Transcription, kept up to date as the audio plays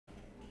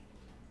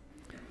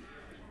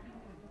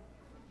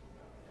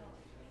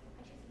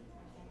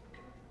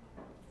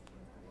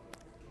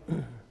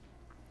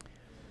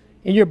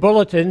In your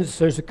bulletins,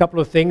 there's a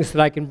couple of things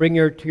that I can bring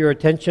to your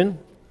attention.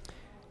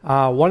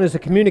 One is a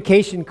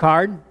communication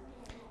card,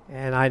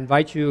 and I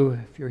invite you,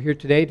 if you're here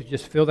today, to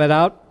just fill that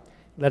out.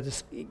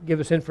 Give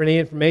us in for any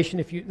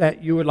information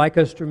that you would like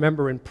us to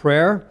remember in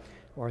prayer,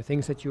 or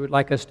things that you would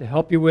like us to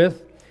help you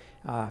with.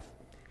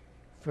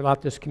 Fill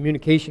out this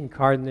communication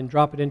card and then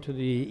drop it into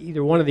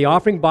either one of the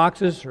offering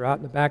boxes or out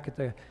in the back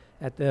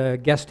at the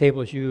guest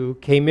table as you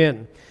came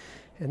in.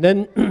 And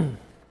then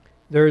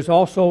there's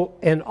also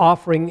an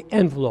offering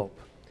envelope.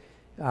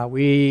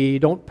 We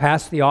don't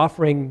pass the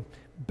offering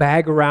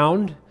bag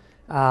around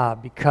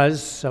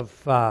because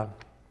of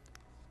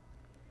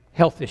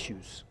health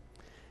issues.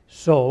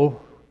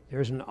 So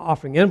there's an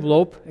offering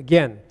envelope.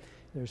 Again,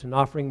 there's an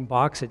offering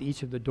box at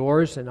each of the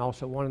doors and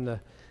also one in the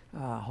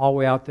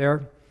hallway out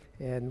there,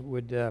 and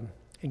would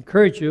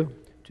encourage you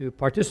to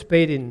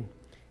participate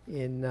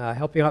in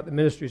helping out the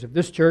ministries of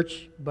this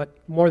church, but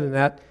more than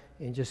that,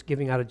 in just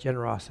giving out of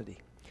generosity.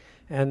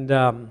 And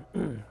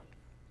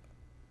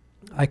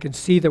I can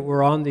see that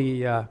we're on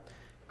the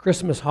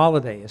Christmas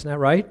holiday. Isn't that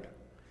right?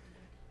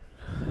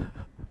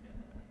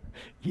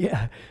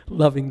 Yeah,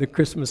 loving the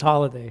Christmas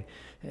holiday.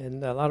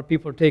 And a lot of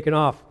people are taking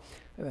off.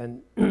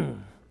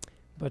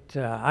 But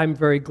I'm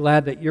very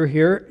glad that you're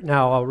here.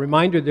 Now, a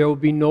reminder, there will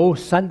be no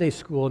Sunday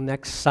school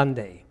next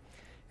Sunday.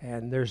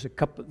 And there's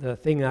the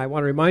thing I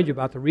want to remind you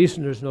about, the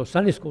reason there's no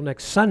Sunday school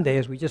next Sunday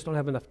is we just don't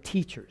have enough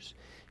teachers.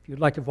 If you'd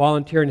like to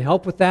volunteer and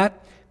help with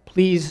that,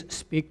 please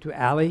speak to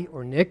Allie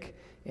or Nick,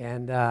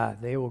 and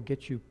they will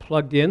get you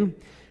plugged in.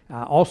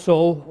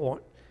 Also,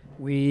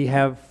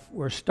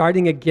 we're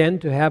starting again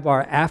to have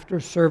our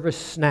after-service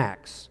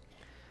snacks.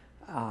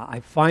 I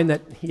find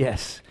that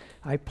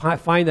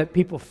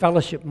people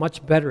fellowship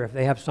much better if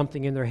they have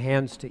something in their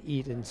hands to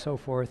eat and so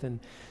forth. And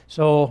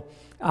so,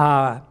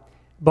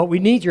 but we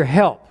need your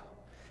help.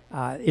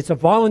 It's a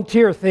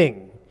volunteer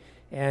thing,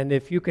 and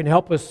if you can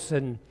help us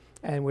and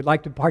would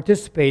like to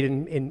participate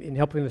in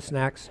helping the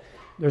snacks,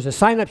 there's a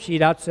sign-up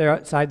sheet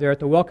outside there at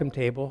the welcome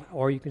table,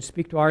 or you can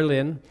speak to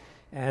Arlene.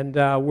 And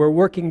we're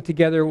wanting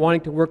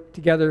to work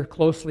together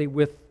closely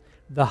with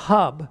the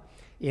Hub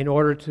in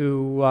order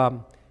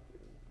to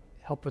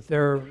help with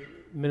their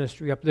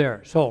ministry up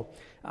there. So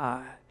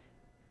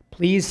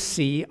please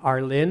see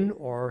Arlene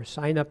or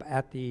sign up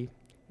at the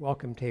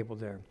welcome table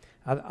there.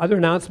 Other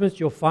announcements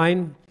you'll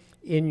find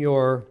in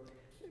your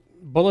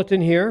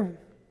bulletin here.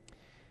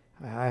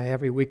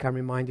 Every week I'm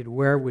reminded,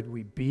 where would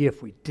we be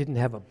if we didn't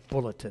have a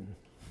bulletin?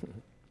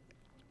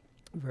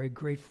 I'm very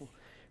grateful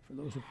for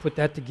those who put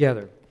that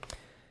together.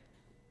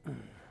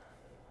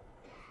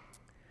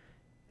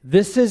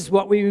 This is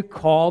what we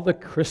call the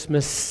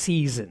Christmas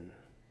season.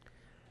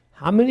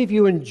 How many of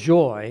you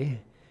enjoy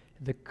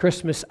the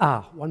Christmas?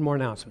 One more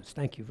announcement.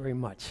 Thank you very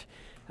much.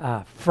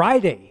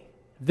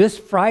 This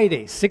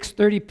Friday,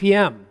 6:30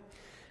 p.m.,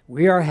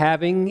 we are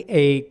having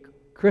a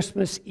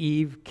Christmas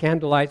Eve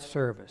candlelight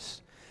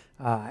service.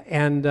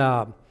 And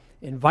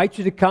invite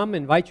you to come,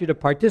 invite you to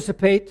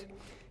participate,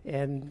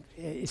 and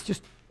it's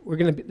just, there's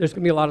going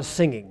to be a lot of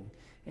singing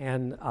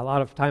and a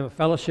lot of time of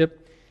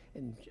fellowship,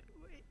 and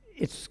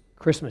it's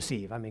Christmas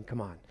Eve. I mean, come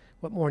on,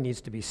 what more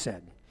needs to be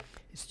said?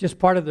 It's just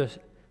part of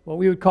what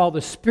we would call the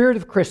spirit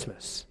of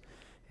Christmas,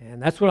 and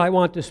that's what I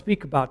want to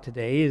speak about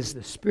today, is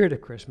the spirit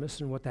of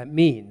Christmas and what that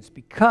means,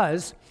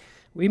 because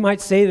we might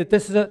say that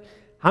this is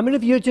how many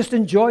of you just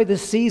enjoy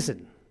this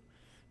season?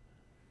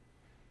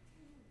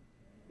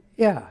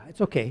 Yeah,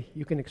 it's okay.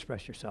 You can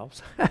express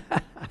yourselves.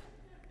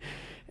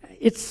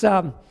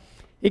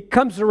 It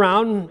comes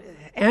around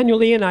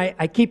annually, and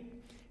I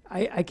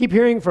keep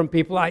hearing from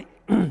people.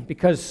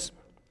 Because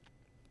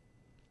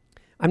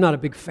I'm not a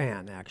big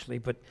fan, actually,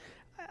 but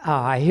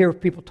I hear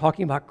people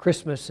talking about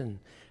Christmas and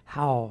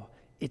how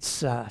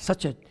it's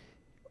such a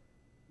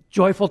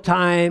joyful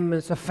time.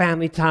 It's a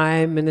family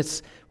time, and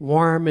it's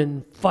warm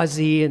and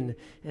fuzzy and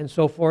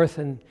so forth.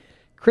 And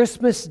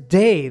Christmas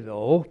Day,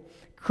 though.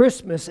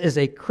 Christmas is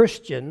a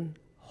Christian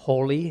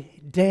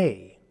holy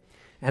day.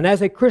 And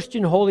as a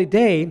Christian holy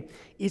day,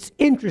 it's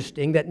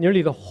interesting that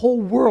nearly the whole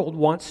world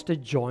wants to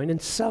join in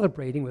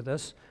celebrating with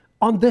us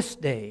on this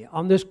day,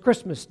 on this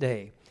Christmas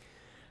day.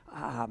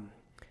 I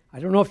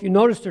don't know if you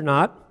noticed or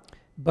not,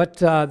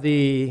 but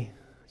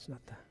it's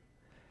not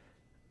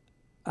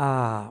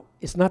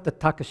the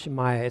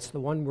Takashimaya, it's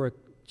the one where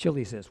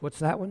Chili's is. What's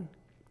that one?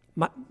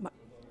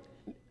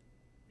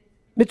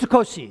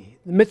 Mitsukoshi,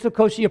 the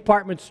Mitsukoshi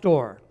apartment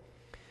store.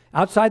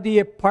 Outside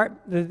the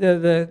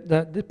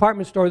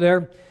department store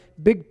there,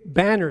 big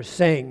banners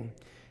saying,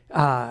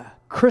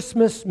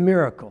 Christmas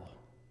miracle.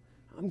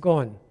 I'm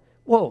going,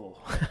 whoa.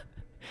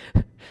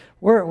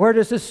 Where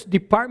does this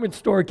department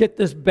store get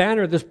this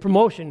banner, this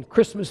promotion,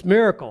 Christmas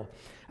miracle?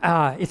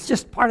 It's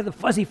just part of the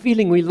fuzzy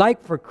feeling we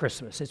like for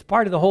Christmas. It's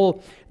part of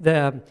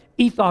the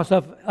ethos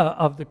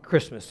of the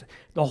Christmas.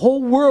 The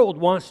whole world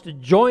wants to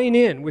join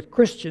in with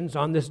Christians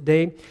on this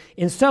day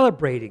in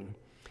celebrating.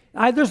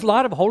 There's a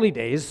lot of holy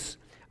days.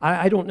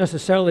 I don't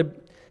necessarily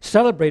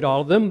celebrate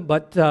all of them,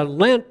 but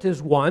Lent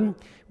is one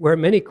where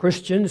many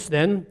Christians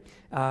then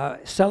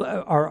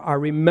are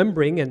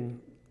remembering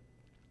and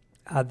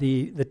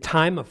the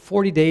time of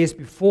 40 days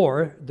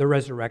before the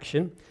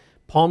resurrection.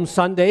 Palm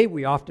Sunday,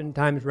 we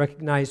oftentimes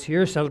recognize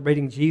here,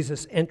 celebrating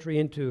Jesus' entry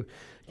into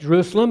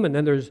Jerusalem. And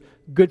then there's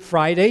Good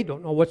Friday.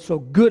 Don't know what's so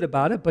good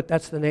about it, but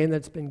that's the name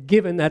that's been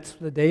given. That's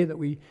the day that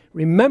we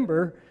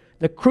remember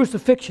the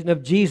crucifixion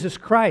of Jesus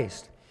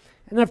Christ.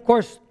 And then, of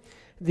course,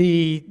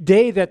 the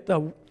day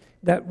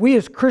that we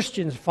as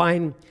Christians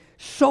find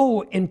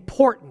so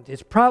important.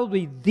 It's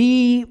probably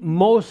the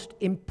most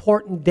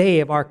important day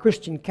of our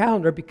Christian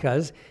calendar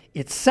because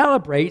it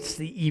celebrates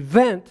the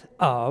event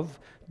of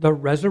the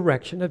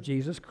resurrection of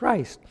Jesus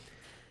Christ,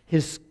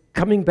 His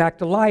coming back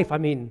to life. I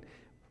mean,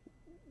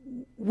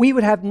 we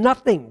would have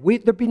nothing.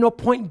 There'd be no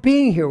point in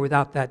being here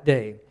without that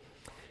day.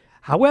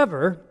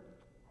 However,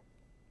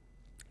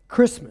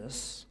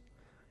 Christmas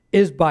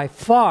is by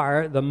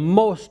far the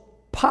most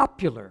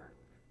popular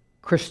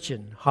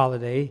Christian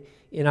holiday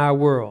in our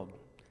world.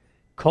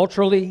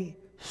 Culturally,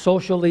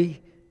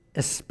 socially,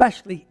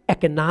 especially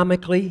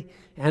economically,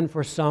 and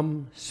for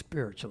some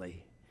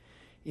spiritually.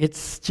 It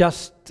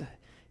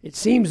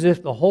seems as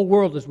if the whole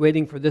world is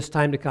waiting for this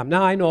time to come.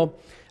 Now, I know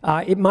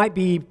it might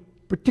be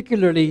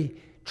particularly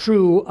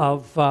true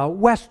of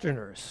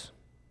Westerners,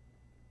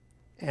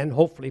 and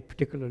hopefully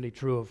particularly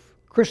true of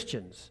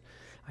Christians.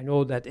 I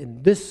know that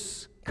in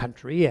this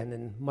country and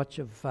in much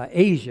of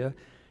Asia,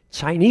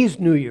 Chinese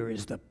New Year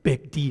is the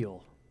big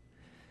deal.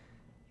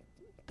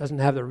 Doesn't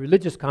have the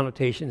religious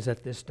connotations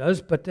that this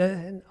does, but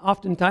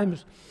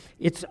oftentimes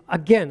it's,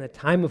 again, a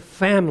time of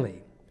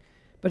family.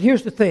 But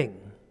here's the thing.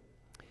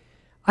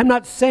 I'm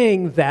not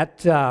saying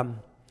that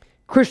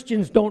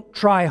Christians don't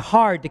try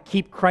hard to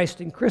keep Christ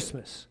in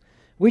Christmas.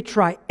 We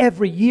try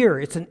every year.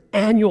 It's an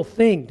annual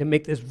thing to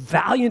make this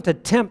valiant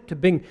attempt to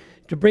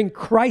bring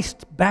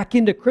Christ back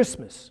into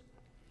Christmas.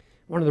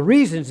 One of the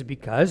reasons is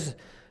because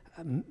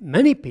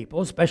many people,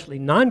 especially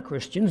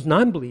non-Christians,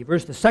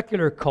 non-believers, the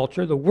secular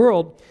culture, the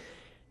world,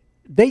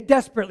 they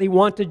desperately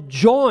want to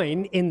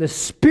join in the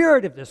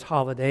spirit of this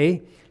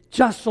holiday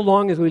just so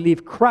long as we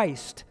leave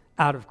Christ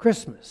out of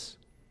Christmas.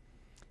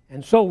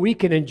 And so we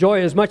can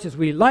enjoy as much as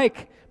we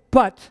like,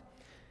 but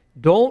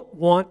don't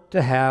want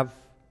to have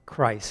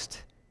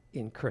Christ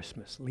in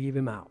Christmas. Leave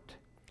Him out.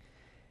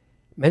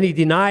 Many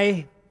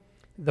deny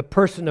the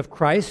person of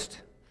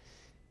Christ.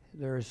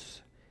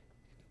 There's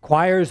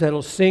choirs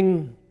that'll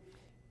sing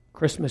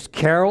Christmas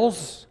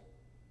carols.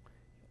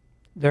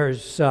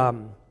 There's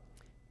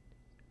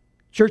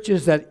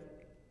churches that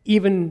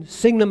even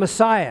sing the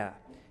Messiah.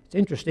 It's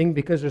interesting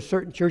because there's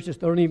certain churches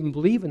that don't even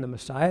believe in the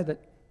Messiah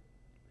that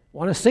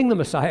want to sing the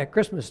Messiah at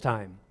Christmas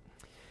time.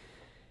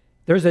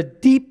 There's a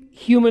deep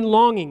human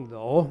longing,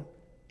 though,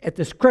 at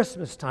this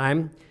Christmas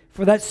time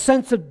for that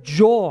sense of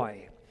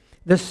joy,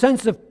 the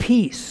sense of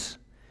peace.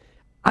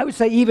 I would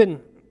say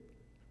even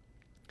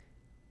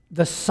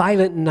the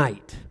silent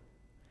night.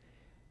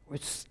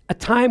 It's a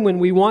time when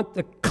we want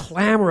the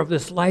clamor of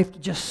this life to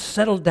just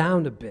settle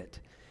down a bit.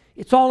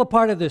 It's all a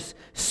part of this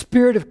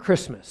spirit of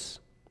Christmas.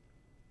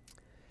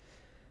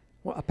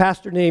 Well, a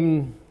pastor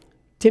named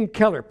Tim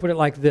Keller put it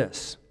like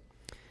this.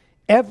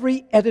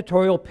 Every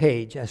editorial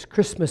page as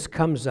Christmas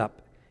comes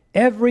up,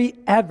 every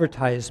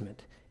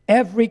advertisement,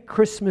 every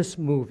Christmas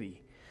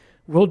movie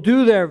will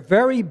do their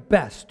very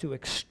best to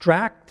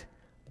extract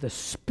the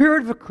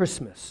spirit of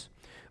Christmas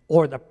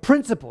or the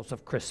principles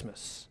of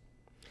Christmas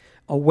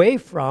away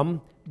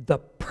from the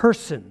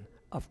person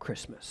of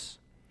Christmas.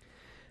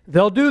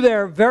 They'll do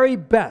their very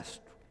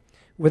best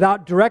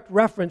without direct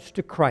reference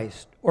to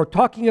Christ or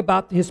talking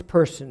about His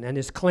person and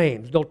His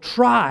claims. They'll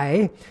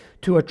try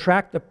to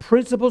attract the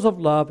principles of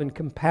love and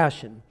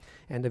compassion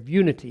and of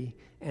unity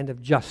and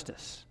of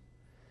justice.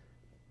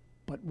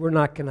 But we're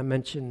not going to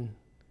mention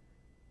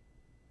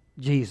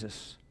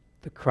Jesus,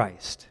 the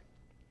Christ.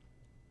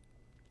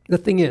 The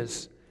thing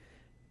is,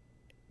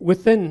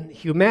 within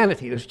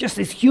humanity, there's just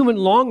these human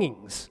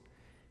longings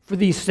for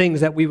these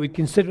things that we would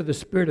consider the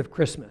spirit of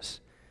Christmas.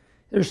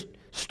 There's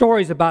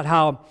stories about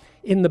how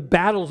in the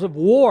battles of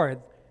war,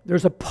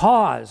 there's a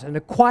pause and a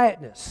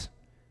quietness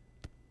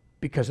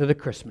because of the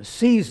Christmas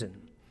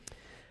season.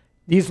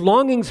 These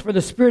longings for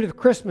the spirit of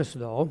Christmas,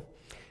 though,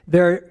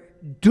 they're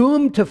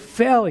doomed to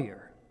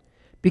failure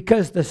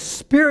because the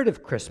spirit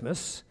of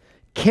Christmas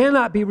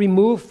cannot be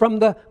removed from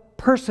the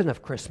person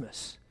of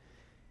Christmas.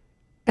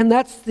 And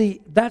that's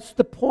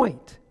the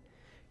point.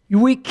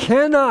 We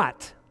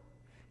cannot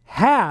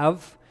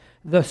have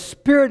the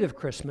spirit of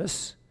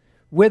Christmas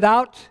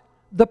without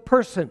the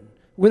person,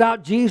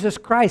 without Jesus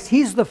Christ.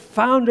 He's the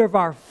founder of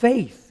our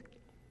faith.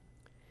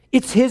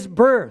 It's His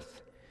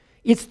birth.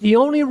 It's the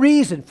only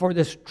reason for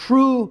this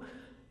true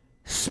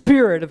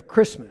spirit of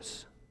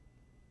Christmas.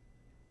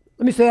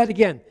 Let me say that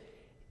again.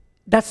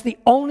 That's the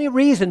only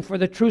reason for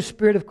the true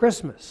spirit of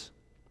Christmas.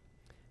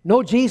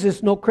 No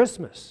Jesus, no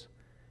Christmas.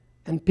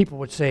 And people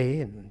would say,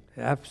 and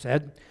have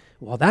said,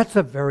 well, that's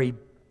a very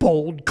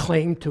bold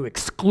claim to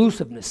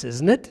exclusiveness,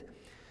 isn't it?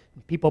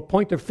 And people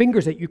point their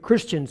fingers at you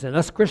Christians and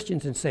us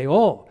Christians and say,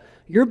 oh,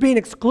 you're being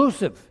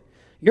exclusive.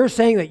 You're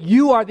saying that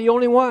you are the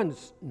only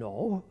ones.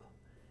 No,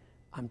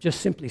 I'm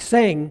just simply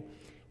saying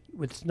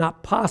it's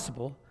not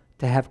possible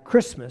to have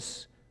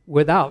Christmas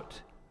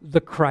without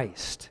the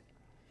Christ.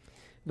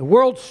 The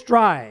world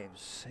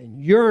strives and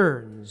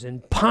yearns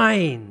and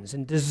pines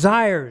and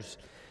desires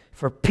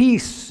for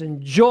peace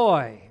and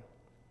joy.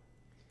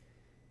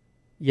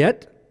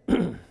 Yet,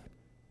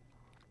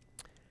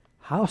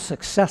 how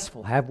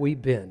successful have we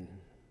been?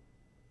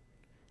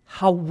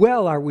 How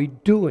well are we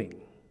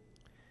doing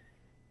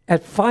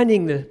at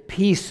finding the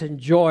peace and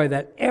joy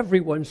that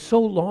everyone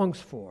so longs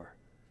for?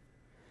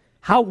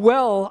 How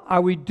well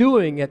are we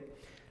doing at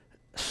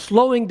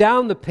slowing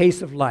down the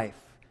pace of life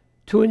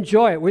to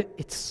enjoy it?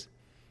 It's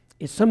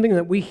something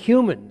that we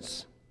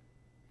humans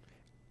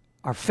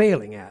are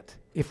failing at,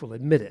 if we'll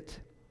admit it.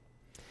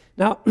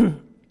 Now,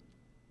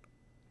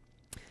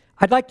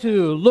 I'd like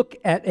to look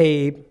at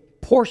a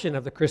portion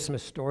of the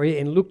Christmas story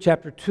in Luke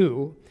chapter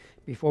 2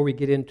 before we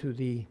get into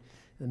the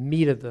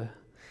meat of the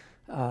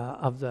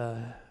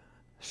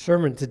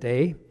sermon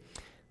today.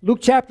 Luke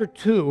chapter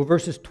 2,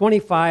 verses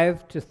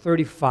 25 to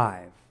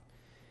 35.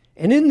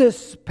 And in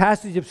this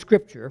passage of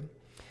Scripture,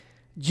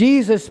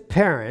 Jesus'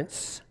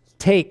 parents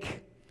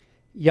take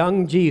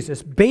young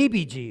Jesus,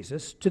 baby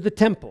Jesus, to the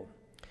temple.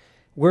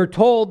 We're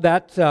told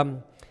that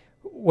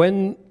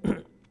when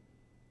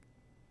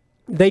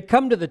they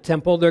come to the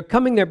temple, they're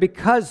coming there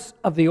because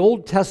of the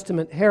Old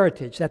Testament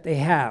heritage that they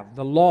have,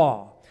 the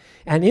law.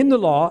 And in the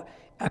law,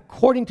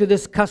 according to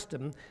this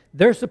custom,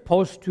 they're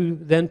supposed to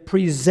then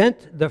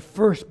present the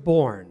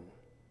firstborn.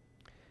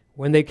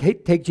 When they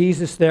take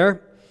Jesus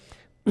there,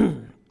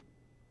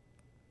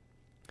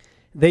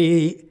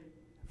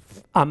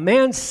 a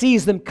man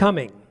sees them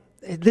coming.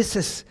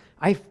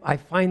 I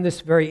find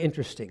this very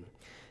interesting.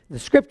 The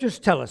Scriptures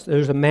tell us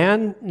there's a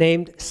man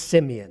named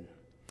Simeon.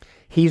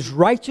 He's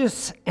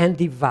righteous and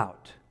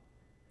devout.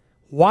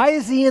 Why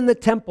is he in the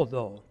temple,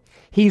 though?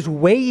 He's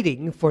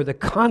waiting for the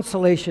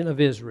consolation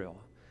of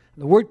Israel.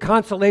 The word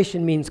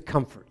consolation means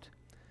comfort.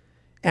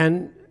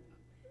 And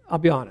I'll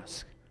be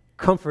honest,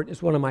 comfort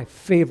is one of my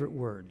favorite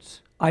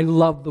words. I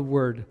love the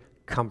word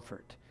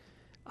comfort.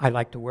 I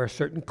like to wear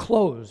certain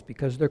clothes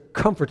because they're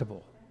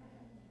comfortable.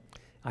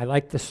 I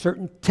like the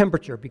certain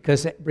temperature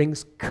because it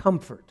brings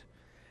comfort.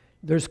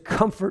 There's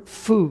comfort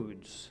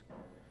foods.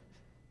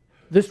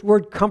 This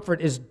word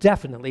comfort is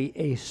definitely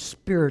a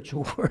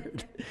spiritual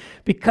word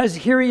because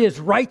here he is,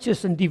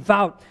 righteous and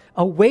devout,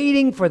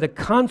 awaiting for the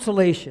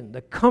consolation,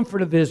 the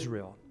comfort of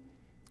Israel.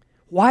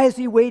 Why is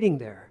he waiting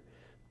there?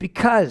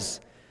 Because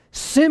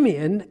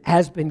Simeon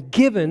has been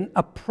given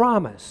a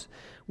promise.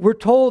 We're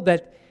told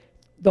that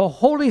the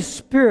Holy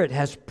Spirit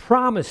has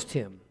promised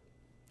him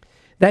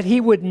that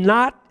he would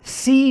not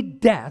see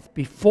death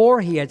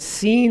before he had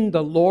seen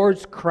the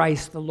Lord's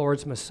Christ, the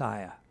Lord's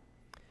Messiah.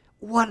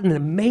 What an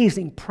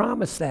amazing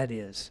promise that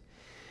is.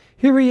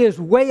 Here he is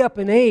way up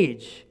in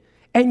age,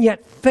 and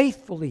yet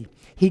faithfully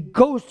he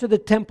goes to the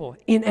temple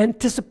in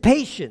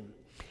anticipation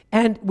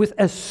and with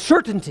a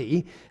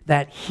certainty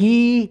that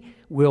he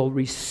will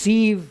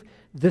receive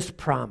this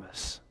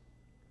promise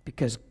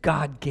because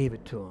God gave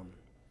it to him.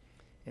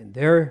 And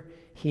there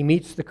he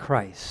meets the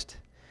Christ.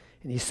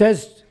 And he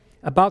says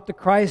about the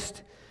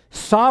Christ,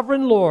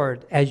 "Sovereign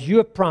Lord, as you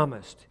have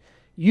promised,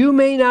 you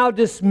may now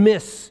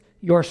dismiss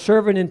your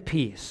servant in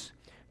peace,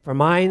 for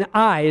mine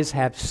eyes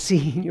have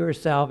seen your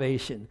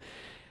salvation."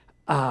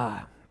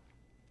 I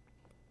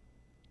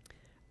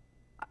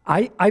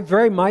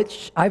very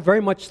much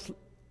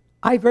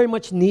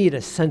need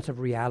a sense of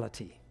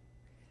reality.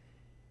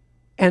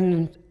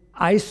 And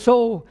I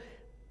so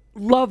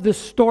love this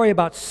story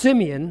about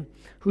Simeon,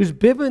 who's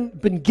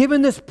been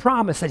given this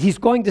promise that he's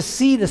going to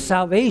see his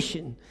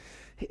salvation,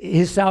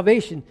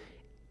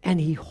 and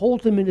he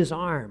holds him in his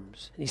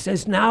arms. And he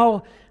says,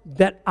 now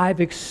that I've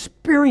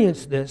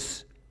experienced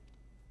this,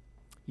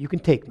 you can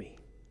take me.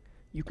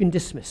 You can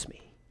dismiss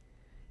me.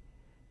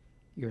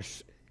 You're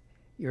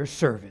a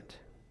servant.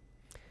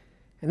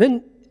 And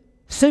then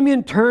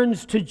Simeon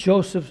turns to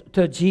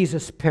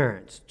Jesus'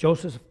 parents,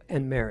 Joseph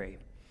and Mary,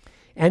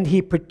 and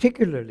he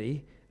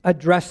particularly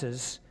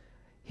addresses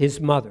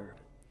his mother.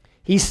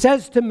 He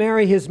says to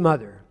Mary, his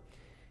mother,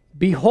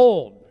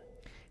 "Behold,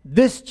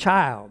 this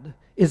child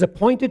is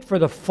appointed for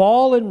the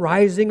fall and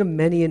rising of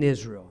many in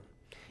Israel,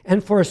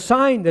 and for a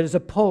sign that is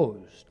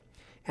opposed,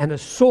 and a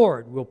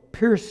sword will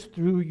pierce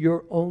through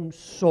your own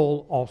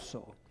soul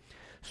also,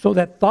 so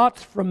that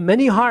thoughts from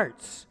many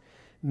hearts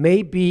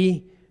may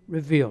be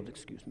revealed."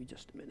 Excuse me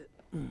just a minute.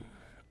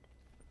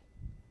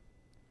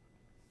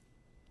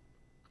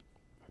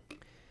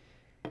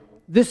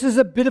 This is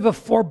a bit of a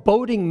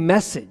foreboding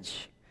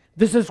message.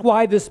 This is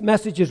why this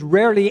message is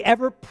rarely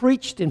ever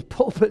preached in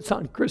pulpits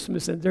on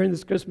Christmas and during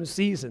this Christmas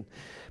season.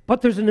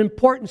 But there's an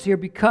importance here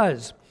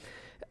because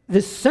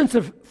this sense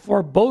of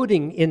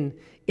foreboding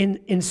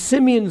in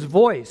Simeon's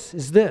voice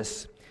is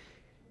this.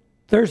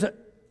 There's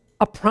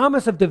a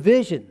promise of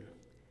division.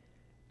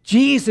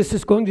 Jesus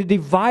is going to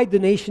divide the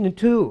nation in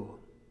two.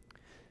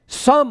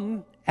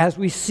 Some, as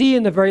we see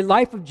in the very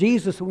life of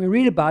Jesus when we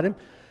read about him,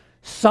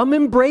 some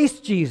embrace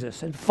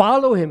Jesus and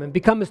follow him and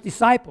become his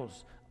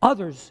disciples.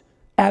 Others,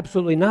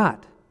 absolutely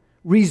not.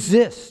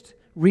 Resist,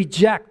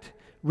 reject,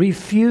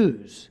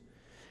 refuse.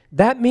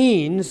 That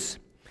means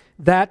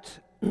that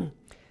though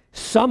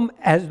some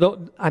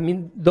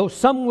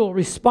will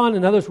respond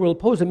and others will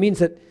oppose, it means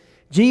that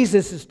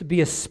Jesus is to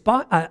be a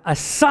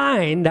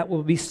sign that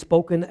will be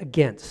spoken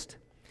against.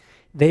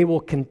 They will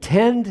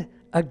contend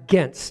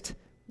against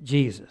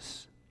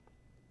Jesus.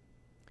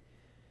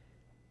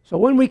 So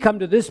when we come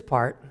to this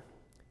part,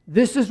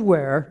 this is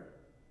where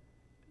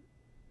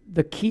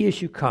the key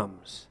issue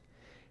comes.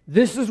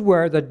 This is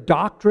where the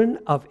doctrine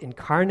of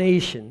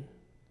incarnation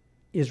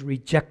is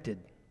rejected,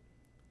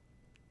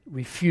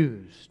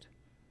 refused.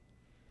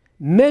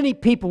 Many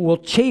people will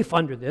chafe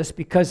under this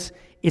because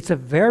it's a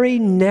very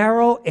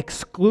narrow,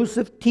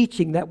 exclusive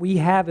teaching that we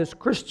have as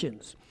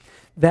Christians,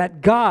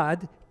 that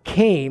God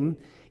came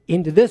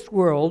into this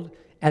world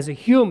as a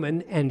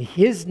human and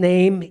his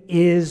name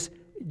is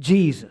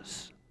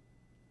Jesus.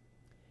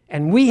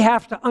 And we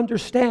have to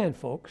understand,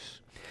 folks,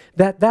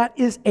 that that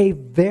is a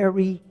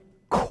very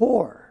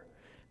core.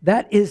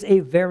 That is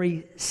a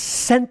very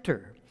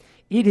center.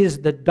 It is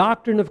the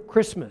doctrine of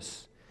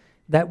Christmas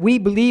that we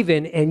believe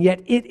in, and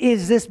yet it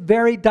is this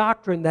very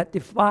doctrine that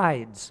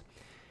divides.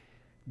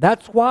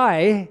 That's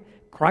why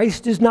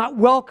Christ is not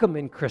welcome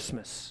in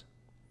Christmas,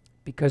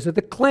 because of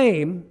the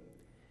claim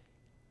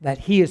that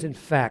he is in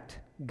fact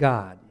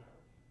God.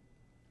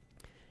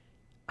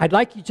 I'd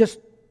like you to just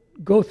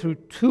go through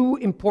two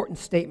important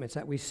statements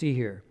that we see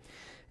here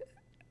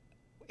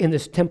in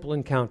this temple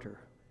encounter.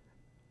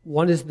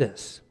 One is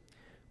this: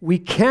 we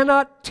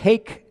cannot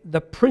take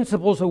the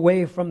principles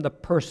away from the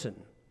person,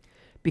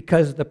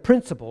 because the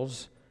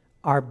principles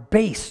are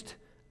based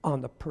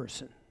on the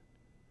person.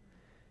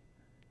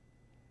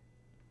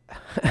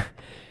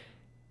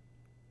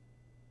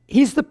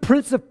 He's the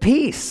Prince of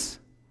Peace.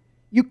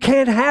 You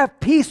can't have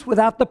peace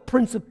without the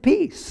Prince of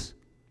Peace.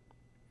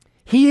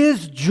 He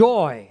is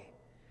joy.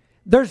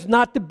 There's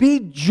not to be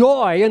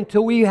joy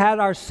until we had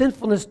our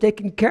sinfulness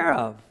taken care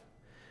of.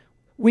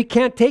 We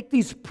can't take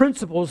these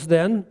principles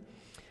then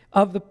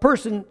of the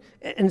person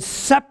and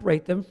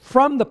separate them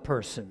from the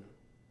person.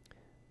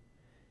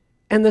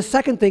 And the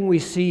second thing we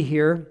see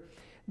here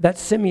that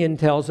Simeon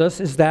tells us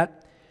is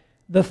that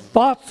the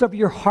thoughts of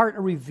your heart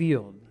are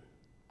revealed.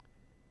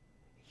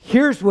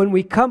 Here's when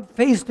we come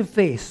face to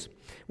face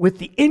with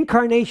the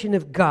incarnation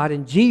of God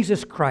in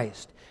Jesus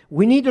Christ.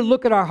 We need to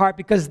look at our heart,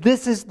 because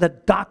this is the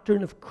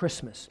doctrine of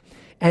Christmas.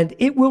 And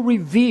it will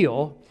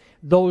reveal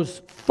those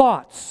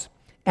thoughts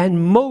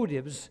and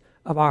motives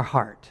of our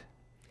heart.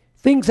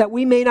 Things that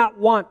we may not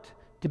want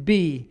to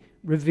be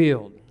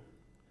revealed.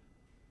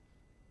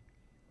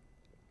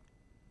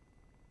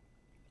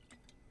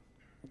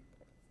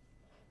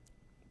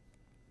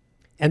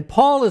 And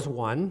Paul is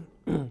one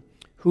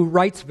who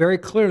writes very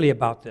clearly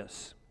about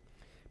this.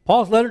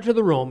 Paul's letter to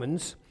the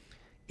Romans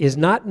is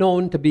not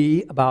known to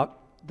be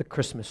about the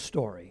Christmas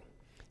story.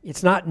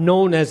 It's not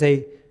known as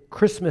a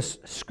Christmas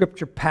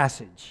scripture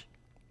passage.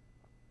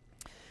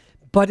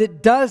 But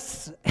it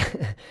does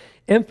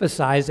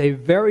emphasize a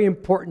very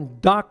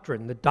important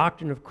doctrine, the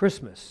doctrine of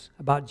Christmas,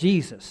 about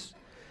Jesus,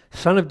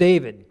 Son of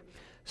David,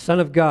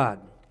 Son of God.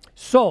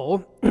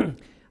 So,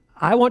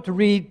 I want to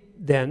read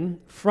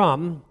then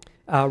from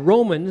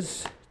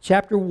Romans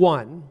chapter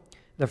 1,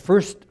 the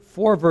first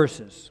 4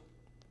 verses.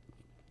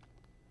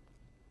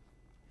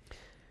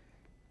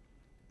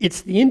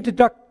 It's the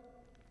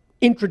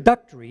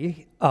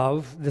introductory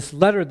of this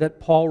letter that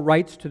Paul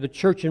writes to the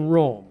church in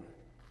Rome.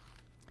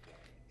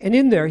 And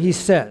in there he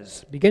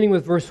says, beginning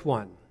with verse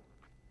 1,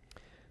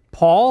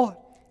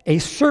 Paul, a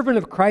servant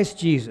of Christ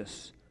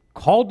Jesus,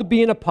 called to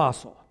be an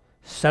apostle,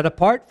 set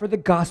apart for the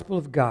gospel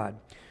of God,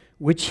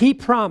 which he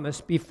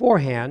promised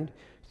beforehand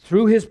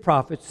through his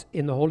prophets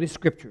in the Holy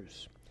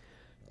Scriptures,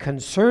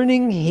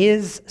 concerning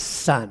his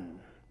Son,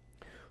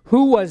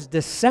 who was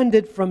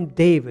descended from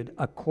David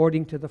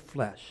according to the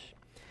flesh,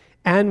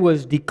 and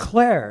was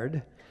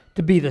declared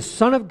to be the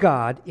Son of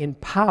God in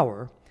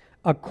power,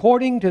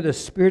 according to the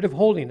Spirit of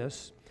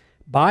holiness,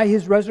 by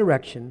his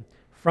resurrection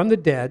from the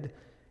dead,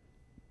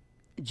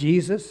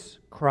 Jesus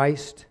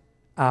Christ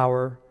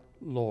our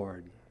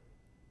Lord.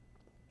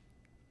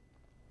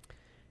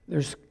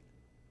 There's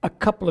a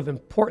couple of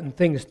important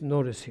things to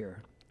notice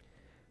here.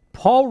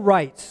 Paul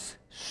writes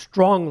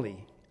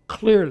strongly,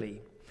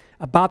 clearly,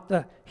 about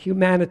the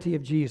humanity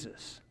of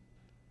Jesus.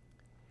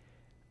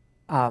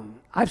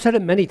 I've said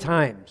it many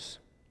times.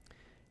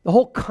 The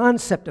whole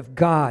concept of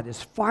God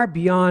is far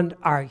beyond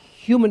our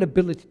human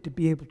ability to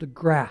be able to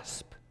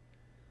grasp,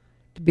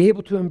 to be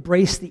able to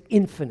embrace the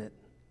infinite,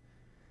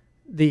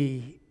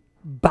 the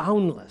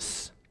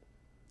boundless.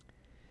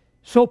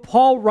 So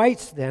Paul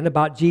writes then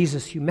about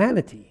Jesus'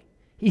 humanity.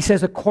 He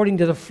says, according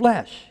to the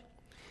flesh.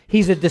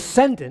 He's a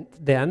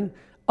descendant then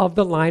of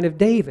the line of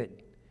David.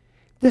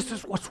 This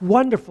is what's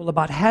wonderful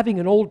about having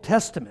an Old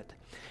Testament.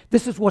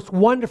 This is what's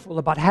wonderful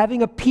about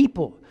having a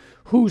people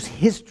whose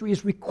history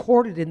is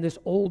recorded in this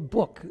old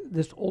book,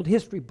 this old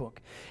history book.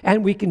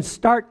 And we can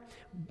start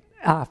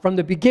from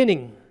the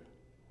beginning.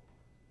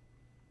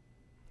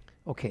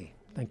 Okay,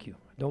 Thank you.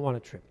 I don't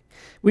want to trip.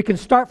 We can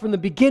start from the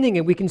beginning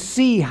and we can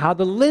see how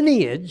the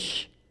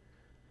lineage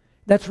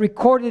that's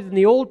recorded in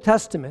the Old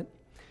Testament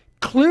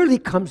clearly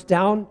comes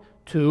down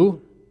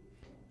to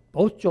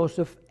both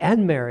Joseph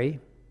and Mary,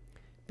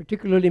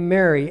 particularly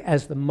Mary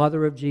as the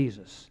mother of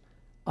Jesus,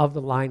 of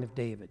the line of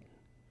David.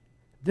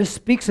 This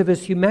speaks of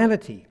his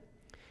humanity.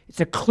 It's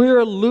a clear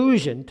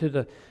allusion to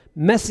the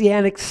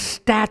messianic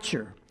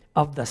stature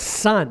of the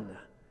Son,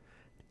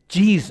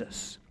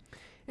 Jesus.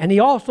 And he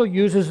also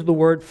uses the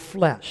word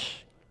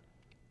flesh.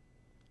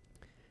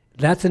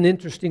 That's an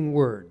interesting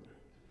word.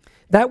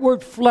 That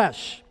word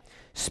flesh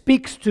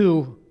speaks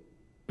to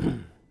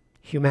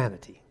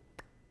humanity,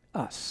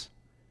 us,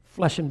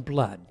 flesh and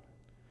blood.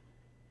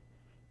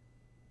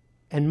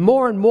 And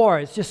more,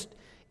 it's just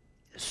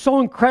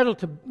so incredible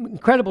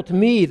to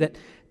me that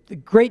the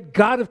great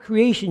God of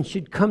creation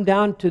should come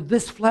down to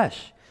this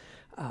flesh.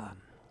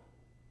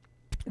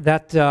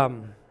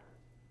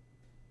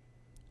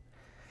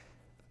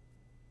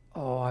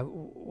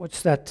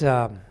 What's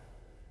that?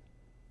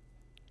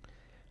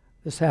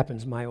 This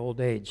happens in my old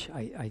age.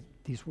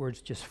 These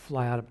words just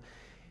fly out of...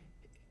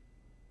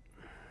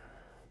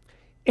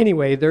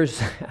 Anyway,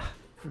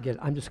 forget it,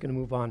 I'm just going to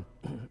move on.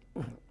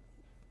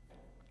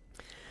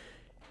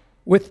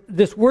 With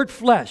this word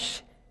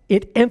flesh,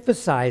 it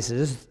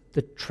emphasizes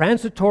the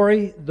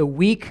transitory, the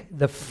weak,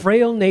 the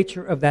frail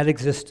nature of that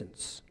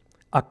existence.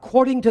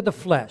 According to the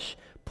flesh,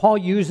 Paul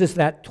uses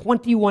that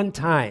 21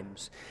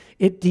 times.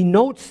 It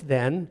denotes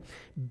then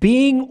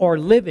being or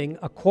living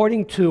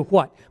according to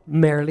what?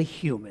 Merely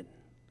human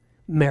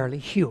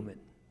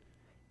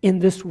in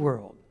this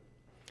world.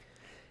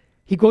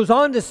 He goes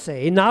on to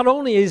say, not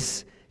only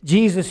is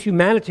Jesus'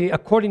 humanity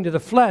according to the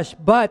flesh,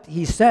 but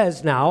he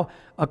says now,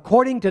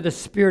 according to the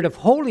Spirit of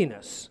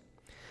holiness.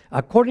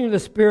 According to the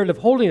Spirit of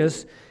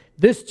holiness,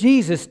 this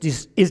Jesus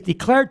is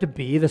declared to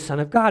be the Son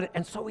of God.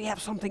 And so we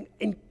have something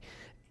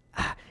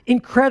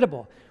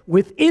incredible.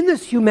 Within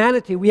this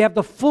humanity, we have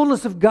the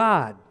fullness of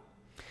God.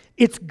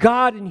 It's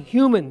God and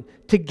human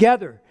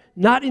together,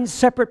 not in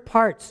separate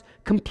parts,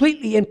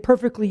 completely and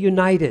perfectly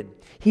united.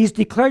 He's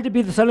declared to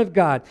be the Son of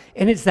God,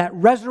 and it's that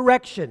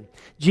resurrection,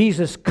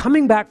 Jesus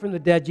coming back from the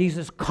dead,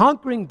 Jesus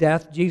conquering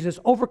death, Jesus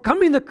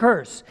overcoming the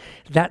curse,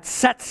 that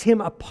sets him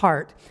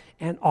apart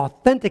and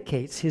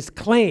authenticates his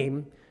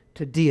claim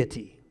to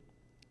deity.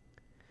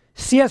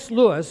 C.S.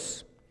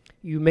 Lewis,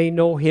 you may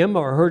know him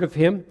or heard of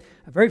him,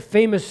 a very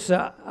famous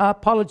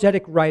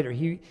apologetic writer.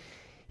 He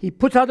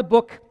puts out a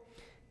book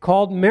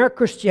called Mere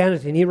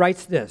Christianity, and he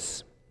writes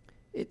this.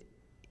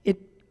 It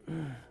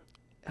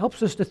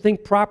helps us to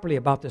think properly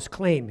about this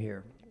claim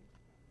here.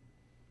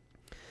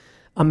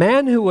 A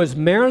man who was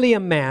merely a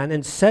man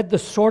and said the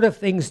sort of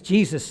things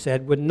Jesus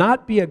said would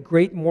not be a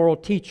great moral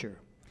teacher.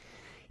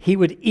 He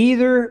would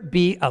either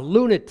be a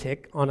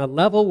lunatic on a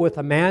level with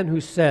a man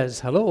who says,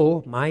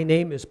 "Hello, my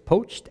name is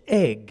poached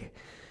egg,"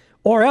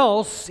 or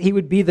else he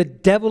would be the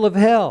devil of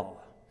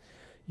hell.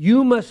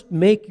 You must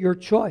make your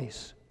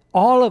choice.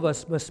 All of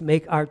us must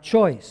make our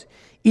choice.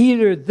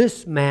 Either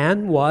this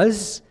man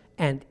was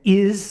and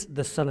is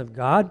the Son of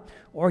God,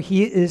 or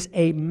he is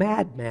a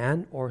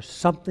madman or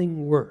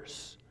something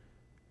worse.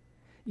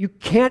 You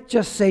can't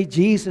just say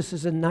Jesus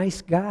is a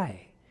nice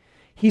guy.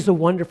 He's a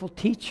wonderful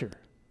teacher.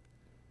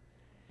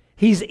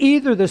 He's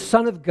either the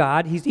Son of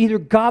God, he's either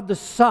God the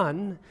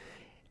Son,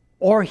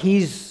 or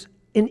he's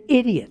an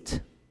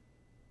idiot,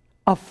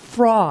 a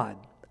fraud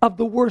of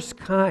the worst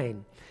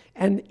kind,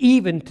 and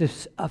even to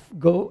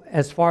go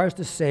as far as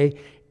to say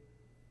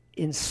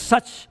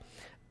such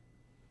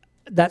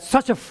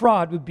a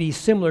fraud would be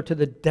similar to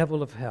the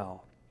devil of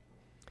hell.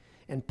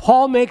 And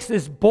Paul makes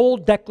this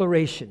bold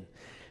declaration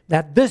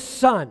that this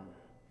Son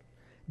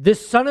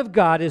of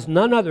God is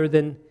none other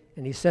than,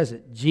 and he says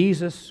it,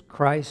 Jesus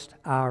Christ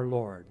our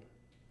Lord.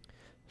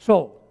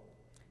 So,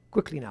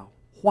 quickly now,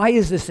 why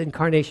is this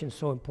incarnation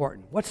so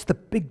important? What's the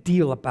big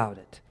deal about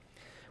it?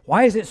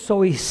 Why is it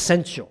so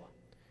essential?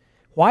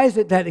 Why is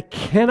it that it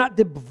cannot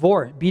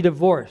be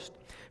divorced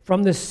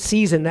from this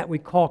season that we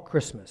call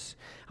Christmas?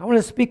 I want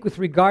to speak with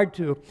regard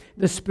to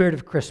the spirit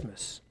of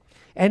Christmas.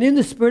 And in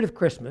the spirit of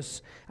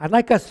Christmas, I'd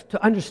like us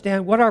to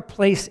understand what our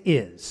place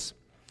is.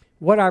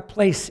 What our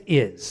place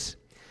is.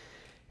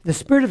 The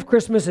spirit of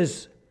Christmas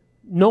is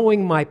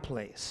knowing my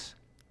place.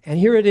 And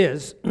here it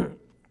is.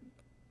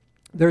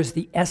 There's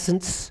the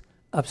essence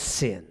of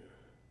sin.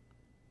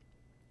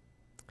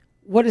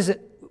 What is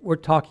it we're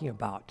talking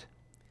about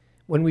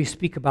when we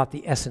speak about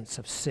the essence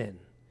of sin?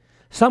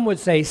 Some would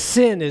say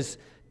sin is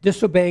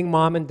disobeying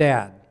mom and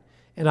dad.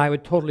 And I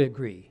would totally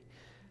agree.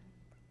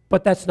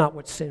 But that's not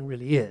what sin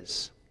really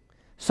is.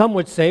 Some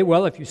would say,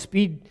 well, if you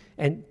speed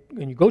and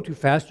you go too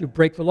fast, you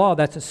break the law,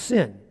 that's a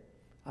sin.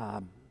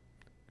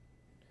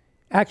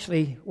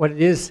 Actually, what it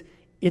is,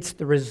 it's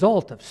the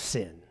result of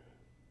sin.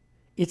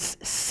 It's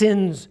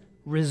sin's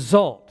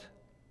result.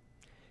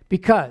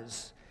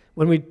 Because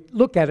when we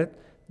look at it,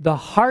 the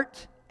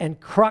heart and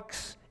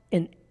crux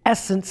and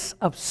essence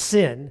of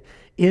sin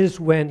is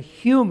when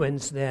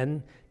humans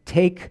then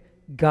take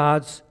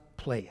God's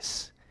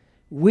place.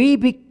 We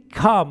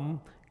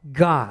become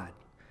God.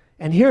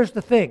 And here's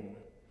the thing.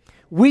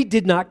 We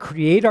did not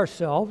create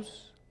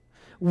ourselves.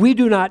 We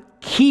do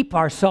not keep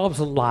ourselves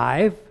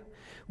alive.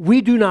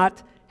 We do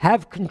not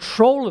have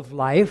control of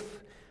life.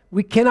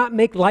 We cannot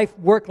make life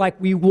work like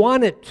we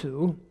want it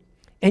to.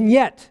 And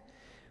yet,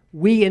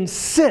 we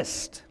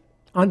insist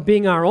on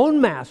being our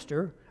own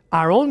master,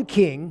 our own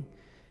king.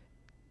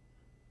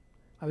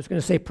 I was going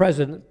to say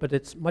president, but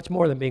it's much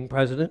more than being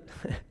president.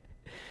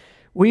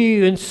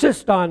 We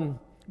insist on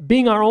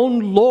being our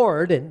own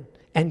Lord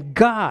and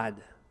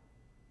God.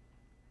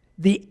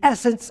 The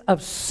essence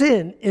of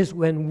sin is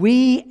when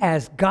we,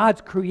 as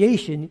God's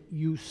creation,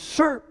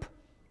 usurp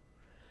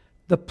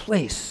the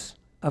place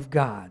of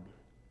God.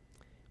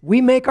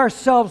 We make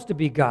ourselves to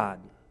be God.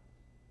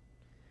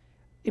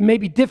 It may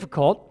be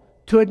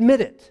difficult to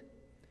admit it,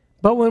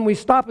 but when we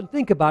stop and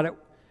think about it,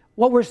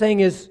 what we're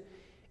saying is,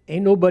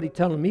 ain't nobody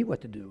telling me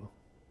what to do.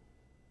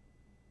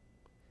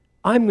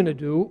 I'm going to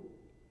do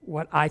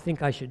what I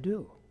think I should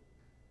do.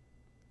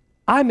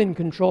 I'm in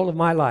control of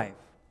my life.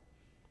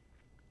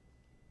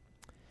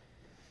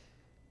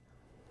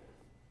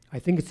 I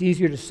think it's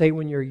easier to say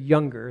when you're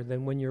younger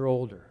than when you're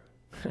older.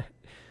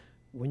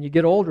 When you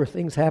get older,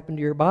 things happen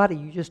to your body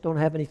you just don't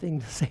have anything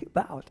to say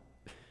about.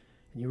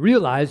 And you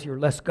realize you're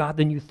less God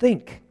than you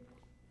think.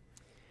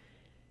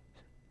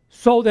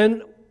 So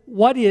then,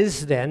 what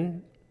is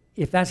then,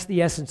 if that's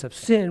the essence of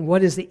sin,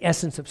 what is the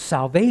essence of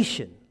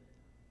salvation?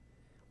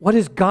 What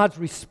is God's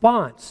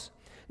response?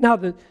 Now,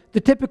 the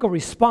typical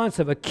response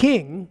of a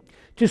king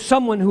to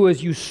someone who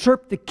has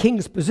usurped the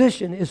king's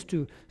position is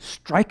to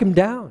strike him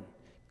down,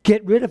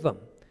 get rid of them.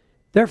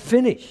 They're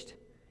finished.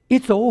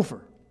 It's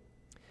over.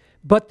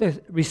 But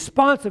the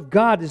response of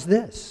God is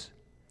this.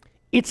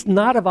 It's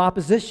not of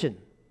opposition.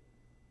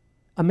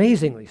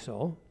 Amazingly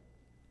so.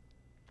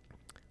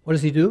 What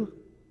does he do?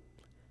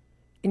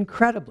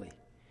 Incredibly.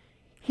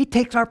 He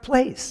takes our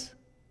place.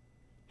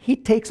 He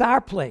takes our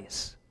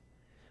place.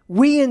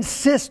 We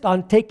insist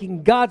on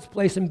taking God's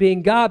place and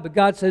being God, but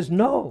God says,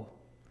 no,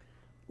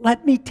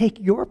 let me take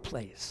your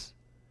place.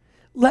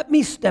 Let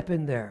me step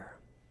in there.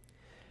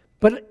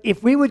 But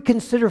if we would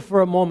consider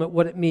for a moment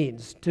what it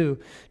means to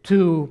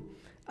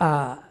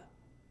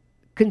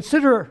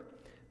consider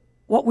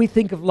what we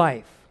think of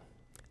life,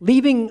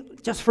 leaving,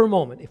 just for a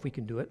moment, if we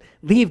can do it,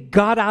 leave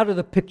God out of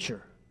the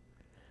picture.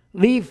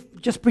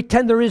 Just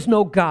pretend there is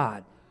no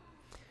God.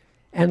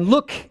 And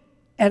look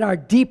at our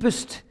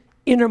deepest,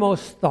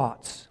 innermost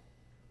thoughts.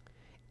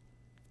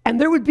 And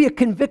there would be a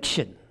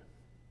conviction.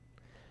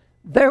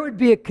 There would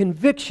be a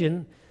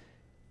conviction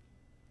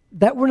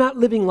that we're not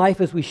living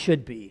life as we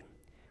should be.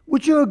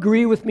 Would you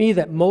agree with me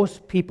that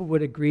most people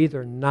would agree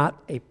they're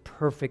not a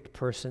perfect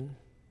person?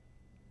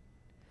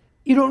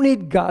 You don't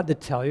need God to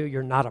tell you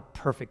you're not a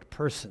perfect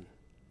person.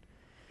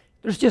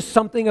 There's just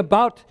something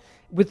about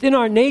within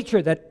our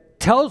nature that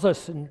tells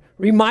us and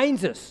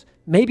reminds us,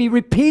 maybe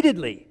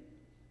repeatedly,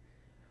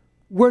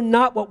 we're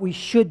not what we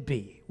should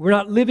be. We're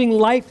not living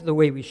life the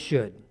way we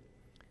should.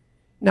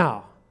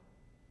 Now,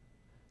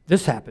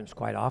 this happens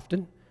quite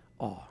often.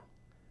 Oh,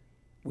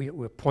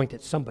 we'll point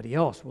at somebody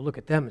else. We'll look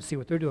at them and see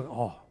what they're doing.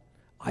 Oh,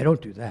 I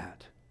don't do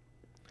that.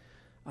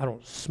 I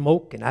don't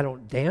smoke and I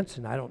don't dance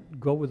and I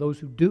don't go with those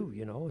who do,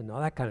 and all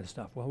that kind of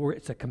stuff. Well,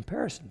 it's a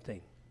comparison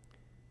thing.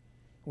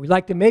 We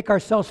like to make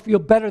ourselves feel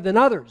better than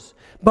others.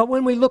 But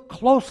when we look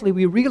closely,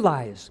 we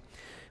realize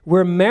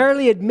we're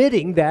merely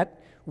admitting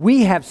that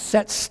we have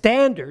set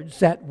standards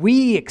that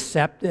we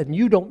accept and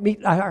you don't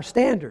meet our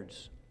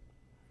standards.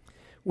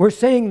 We're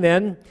saying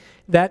then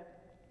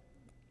that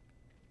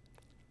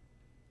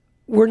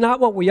we're not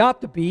what we ought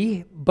to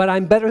be, but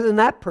I'm better than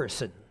that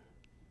person.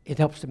 It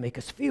helps to make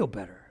us feel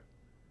better.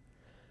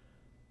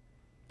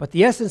 But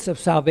the essence of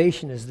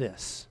salvation is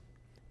this.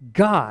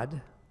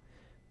 God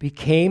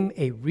became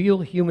a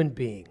real human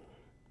being.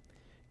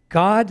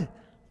 God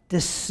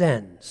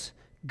descends.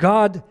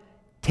 God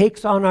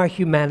takes on our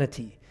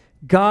humanity.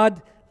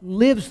 God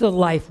lives the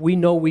life we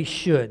know we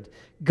should.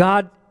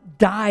 God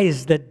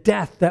dies the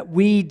death that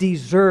we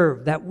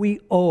deserve, that we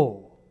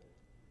owe.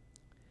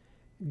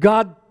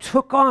 God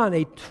took on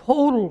a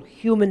total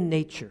human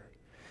nature.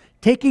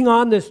 Taking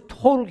on this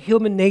total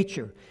human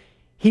nature,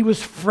 he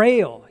was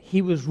frail,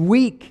 he was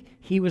weak,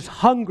 he was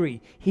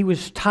hungry, he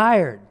was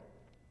tired.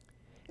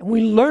 And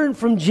we learn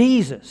from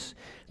Jesus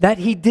that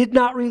he did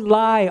not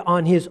rely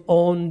on his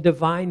own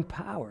divine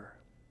power.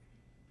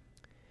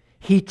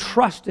 He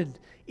trusted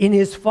in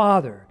his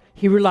Father.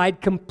 He relied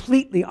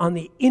completely on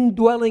the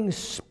indwelling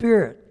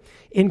Spirit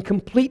in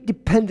complete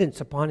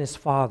dependence upon his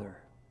Father.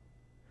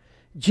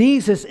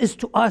 Jesus is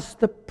to us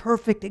the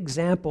perfect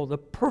example, the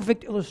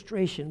perfect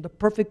illustration, the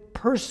perfect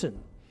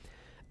person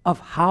of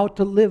how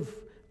to live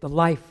the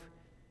life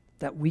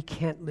that we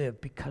can't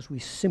live because we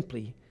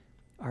simply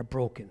are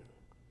broken.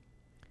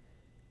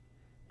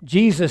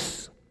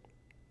 Jesus,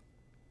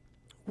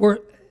 we're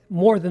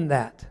more than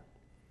that,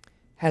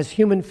 has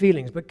human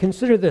feelings. But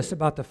consider this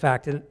about the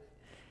fact, and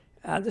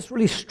this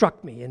really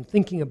struck me in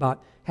thinking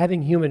about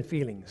having human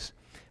feelings.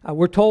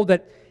 We're told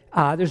that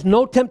there's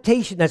no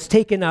temptation that's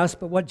taken us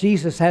but what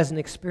Jesus hasn't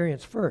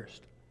experienced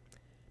first.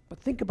 But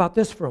think about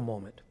this for a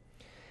moment.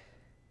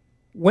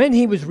 When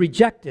he was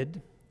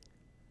rejected,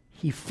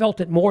 he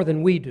felt it more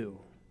than we do.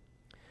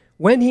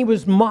 When he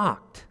was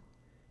mocked,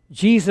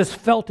 Jesus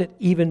felt it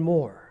even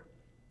more.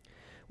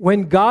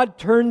 When God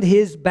turned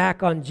his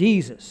back on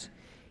Jesus,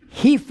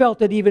 he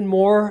felt it even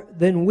more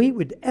than we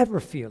would ever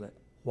feel it.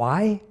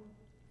 Why?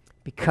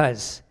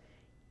 Because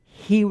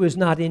he was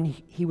not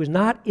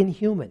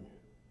inhuman.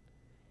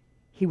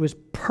 He was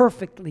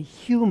perfectly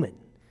human.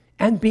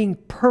 And being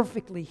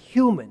perfectly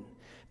human,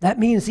 that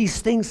means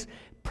these things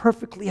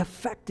perfectly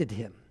affected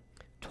him.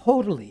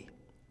 Totally.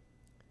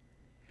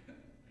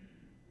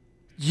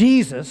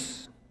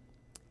 Jesus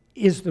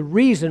is the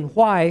reason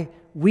why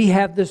we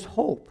have this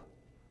hope.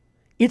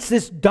 It's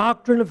this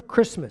doctrine of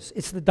Christmas.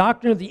 It's the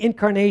doctrine of the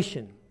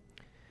incarnation.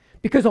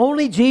 Because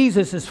only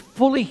Jesus is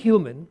fully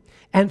human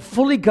and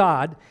fully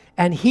God,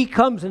 and he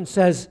comes and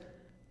says,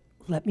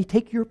 let me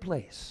take your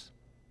place.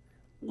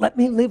 Let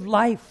me live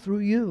life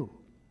through you.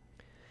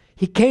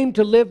 He came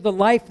to live the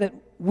life that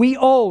we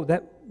owe,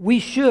 that we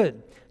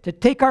should, to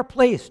take our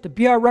place, to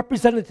be our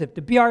representative,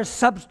 to be our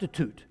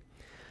substitute,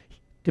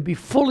 to be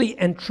fully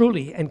and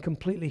truly and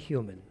completely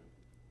human.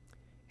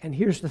 And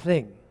here's the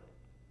thing.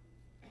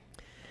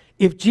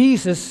 If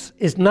Jesus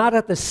is not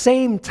at the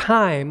same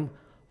time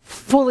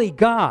fully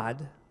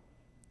God,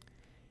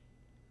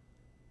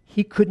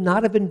 he could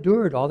not have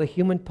endured all the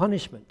human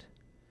punishment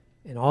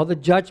and all the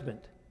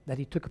judgment that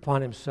he took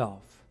upon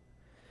himself.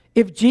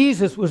 If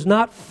Jesus was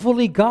not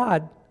fully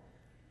God,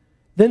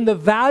 then the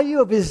value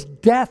of his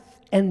death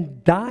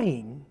and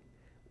dying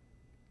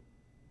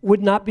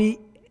would not be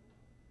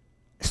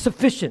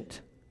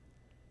sufficient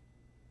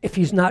if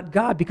he's not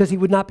God, because he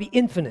would not be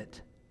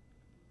infinite.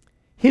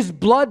 His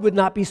blood would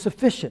not be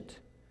sufficient.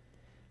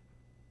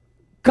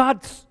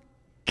 God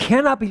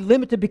cannot be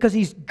limited because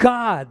he's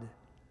God.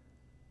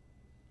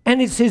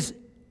 And it's his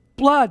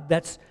blood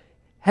that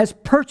has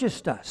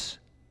purchased us.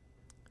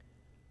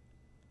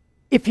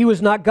 If he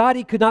was not God,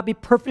 he could not be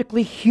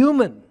perfectly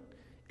human.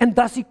 And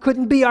thus he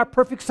couldn't be our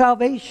perfect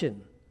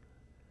salvation.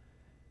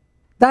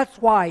 That's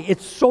why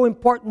it's so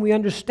important we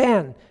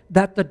understand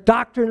that the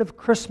doctrine of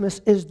Christmas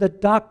is the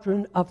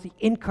doctrine of the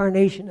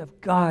incarnation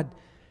of God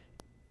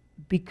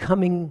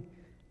becoming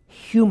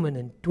human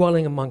and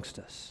dwelling amongst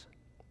us.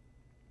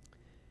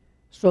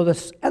 So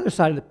the other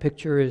side of the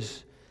picture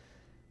is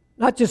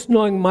not just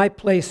knowing my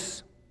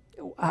place,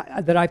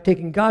 that I've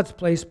taken God's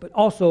place, but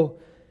also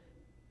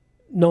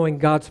knowing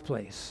God's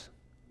place.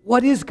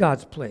 What is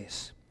God's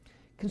place?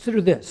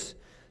 Consider this.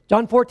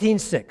 John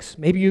 14:6.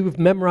 Maybe you've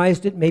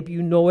memorized it. Maybe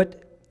you know it.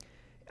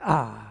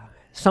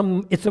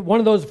 It's one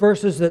of those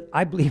verses that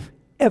I believe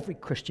every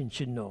Christian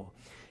should know.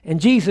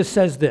 And Jesus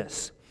says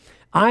this,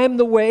 I am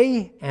the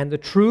way and the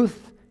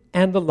truth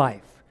and the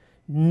life.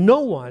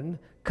 No one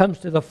comes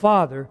to the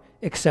Father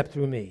except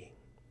through me.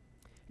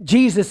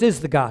 Jesus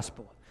is the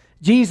gospel.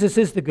 Jesus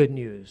is the good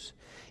news.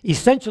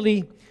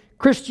 Essentially,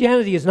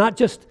 Christianity is not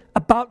just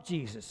about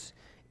Jesus.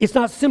 It's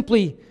not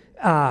simply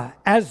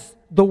as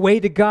the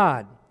way to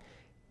God.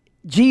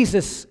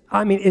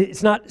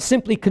 It's not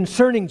simply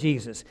concerning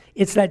Jesus.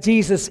 It's that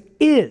Jesus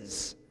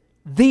is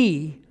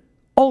the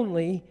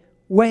only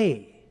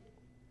way.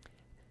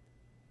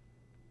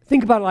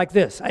 Think about it like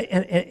this.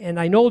 And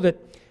I know that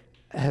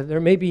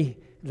there may be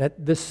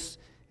that this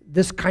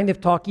kind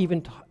of talk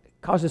even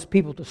causes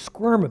people to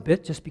squirm a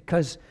bit just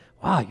because,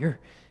 wow, you're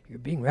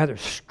being rather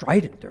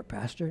strident there,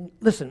 Pastor.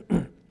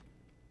 Listen,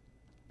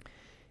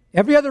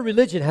 every other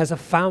religion has a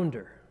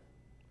founder.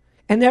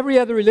 And every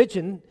other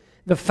religion,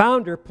 the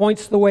founder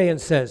points the way and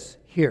says,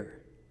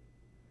 here,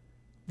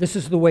 this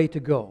is the way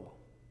to go.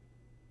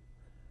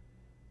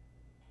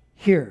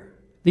 Here,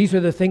 these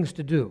are the things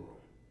to do.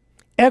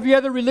 Every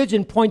other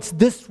religion points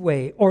this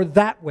way or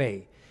that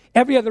way.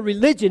 Every other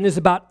religion is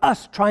about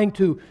us trying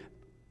to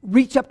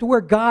reach up to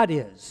where God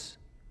is.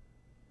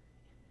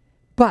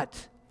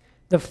 But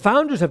the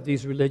founders of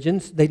these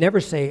religions, they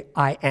never say,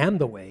 I am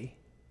the way.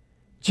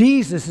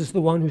 Jesus is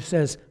the one who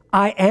says,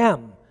 I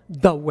am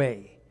the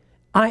way.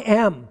 I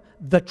am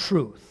the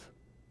truth.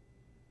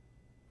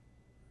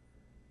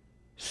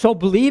 So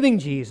believing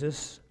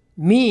Jesus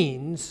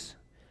means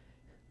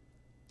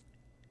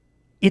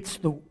it's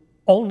the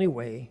only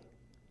way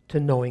to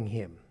knowing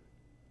him.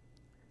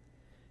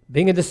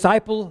 Being a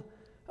disciple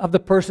of the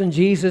person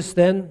Jesus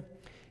then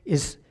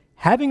is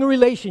having a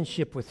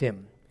relationship with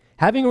him,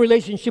 having a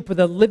relationship with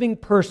a living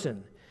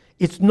person.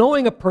 It's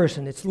knowing a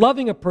person, it's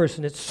loving a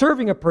person, it's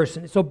serving a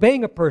person, it's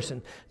obeying a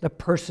person, the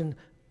person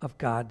of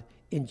God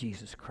in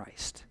Jesus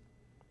Christ.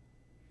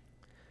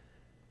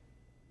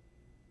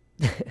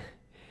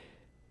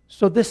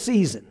 So this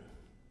season,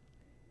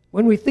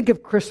 when we think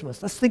of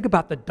Christmas, let's think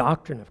about the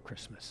doctrine of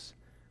Christmas.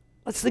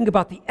 Let's think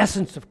about the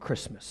essence of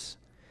Christmas.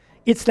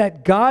 It's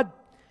that God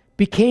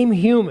became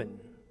human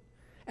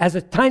as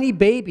a tiny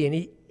baby,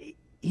 and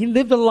he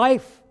lived a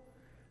life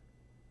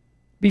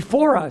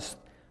before us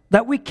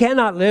that we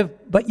cannot live,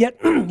 but yet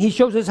he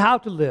shows us how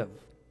to live.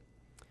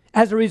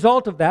 As a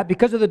result of that,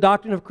 because of the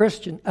doctrine of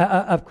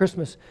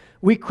Christmas,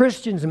 we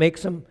Christians make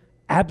some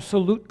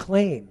absolute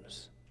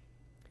claims.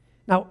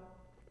 Now,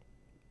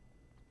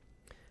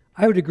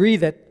 I would agree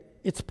that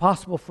it's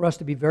possible for us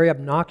to be very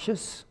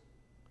obnoxious,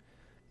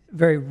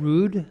 very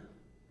rude,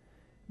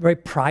 very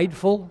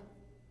prideful.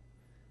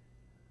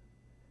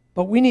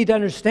 But we need to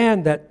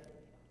understand that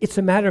it's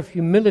a matter of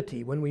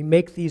humility when we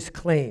make these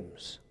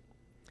claims.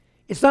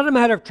 It's not a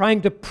matter of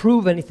trying to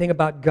prove anything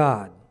about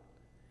God.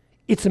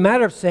 It's a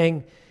matter of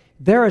saying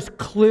there is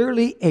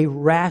clearly a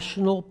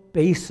rational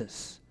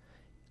basis,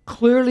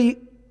 clearly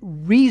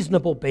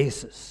reasonable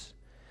basis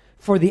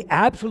for the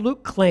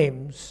absolute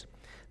claims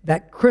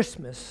that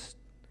Christmas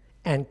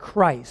and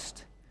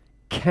Christ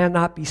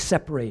cannot be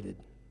separated.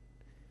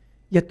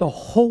 Yet the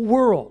whole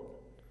world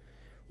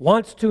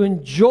wants to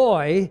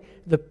enjoy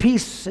the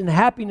peace and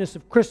happiness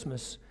of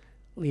Christmas,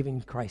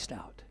 leaving Christ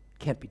out.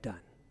 Can't be done.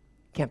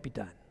 Can't be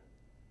done.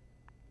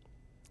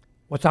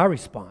 What's our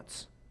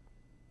response?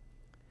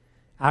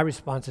 Our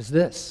response is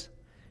this.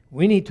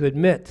 We need to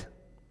admit,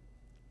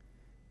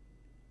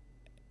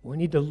 we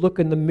need to look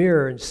in the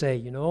mirror and say,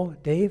 you know,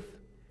 Dave,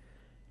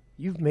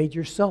 you've made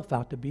yourself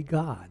out to be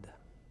God.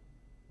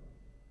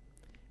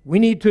 We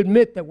need to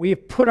admit that we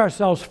have put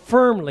ourselves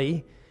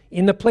firmly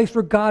in the place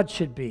where God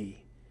should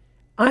be.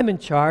 I'm in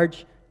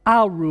charge.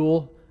 I'll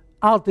rule.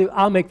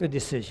 I'll make the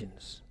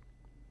decisions.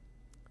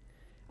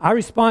 Our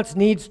response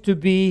needs to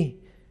be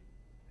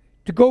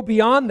to go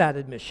beyond that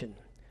admission,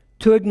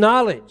 to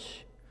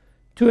acknowledge,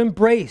 to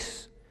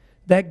embrace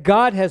that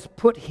God has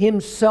put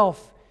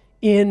himself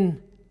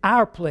in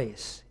our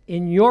place,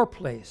 in your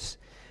place.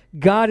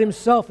 God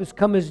himself has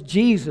come as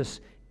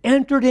Jesus,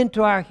 entered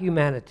into our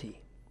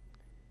humanity.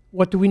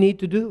 What do we need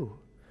to do?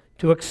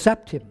 To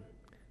accept him,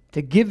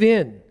 to give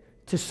in,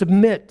 to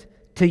submit,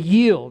 to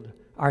yield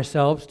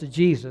ourselves to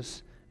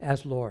Jesus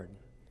as Lord.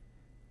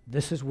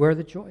 This is where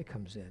the joy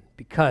comes in,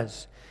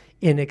 because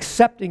in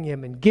accepting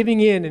him and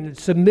giving in and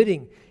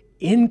submitting,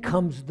 in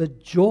comes the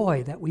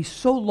joy that we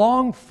so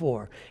long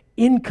for.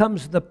 In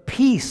comes the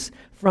peace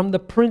from the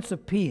Prince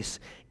of Peace.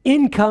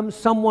 In comes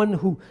someone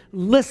who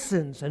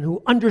listens and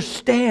who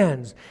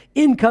understands.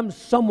 In comes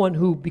someone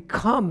who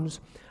becomes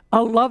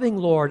a loving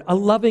Lord, a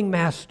loving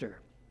Master.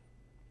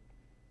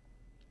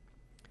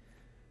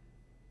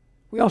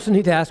 We also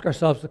need to ask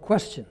ourselves the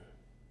question,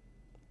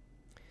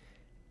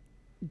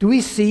 do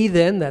we see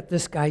then that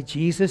this guy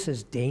Jesus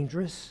is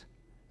dangerous?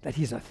 That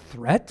he's a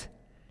threat?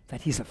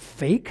 That he's a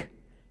fake?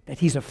 That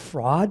he's a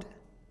fraud?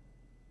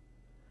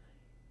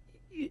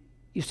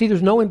 You see,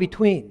 there's no in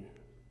between.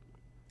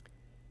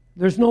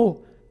 There's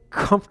no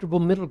comfortable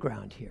middle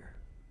ground here.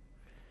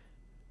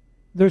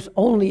 There's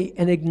only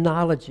an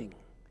acknowledging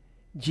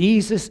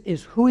Jesus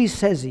is who he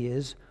says he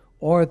is,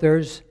 or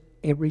there's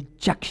a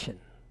rejection,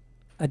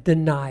 a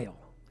denial.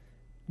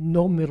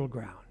 No middle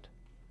ground.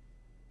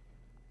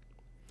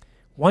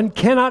 One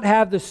cannot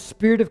have the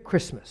spirit of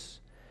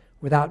Christmas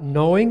without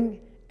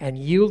knowing and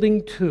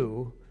yielding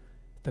to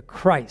the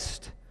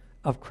Christ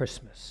of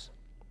Christmas.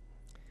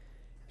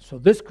 So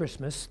this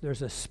Christmas,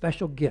 there's a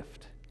special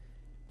gift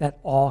that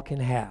all can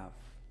have.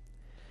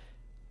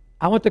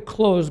 I want to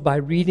close by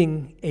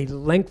reading a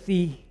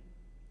lengthy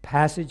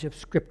passage of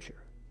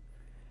Scripture,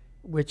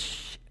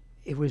 which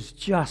it was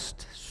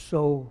just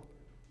so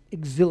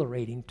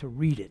exhilarating to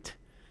read it.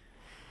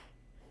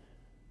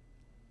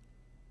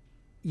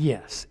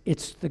 Yes,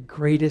 it's the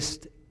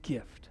greatest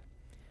gift.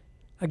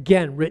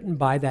 Again, written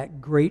by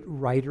that great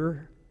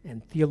writer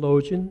and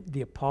theologian, the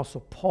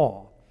Apostle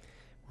Paul.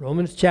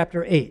 Romans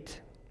chapter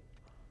 8.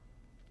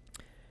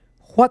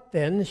 What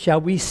then shall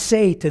we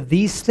say to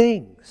these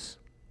things?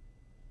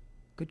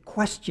 Good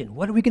question.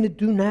 What are we going to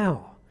do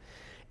now?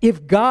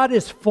 If God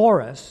is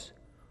for us,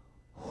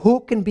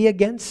 who can be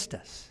against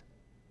us?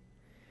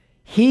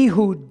 He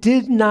who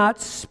did not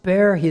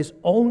spare his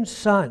own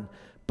son,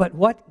 but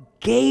what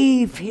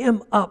gave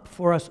him up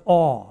for us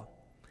all,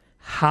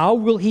 how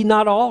will he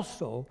not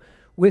also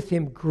with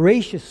him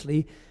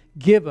graciously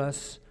give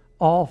us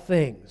all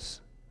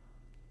things?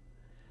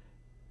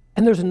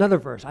 And there's another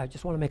verse. I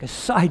just want to make a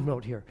side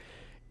note here.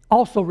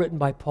 Also written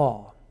by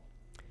Paul.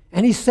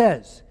 And he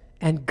says,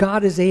 and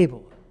God is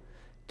able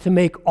to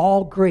make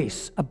all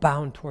grace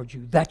abound toward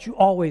you, that you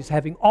always,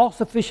 having all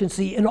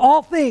sufficiency in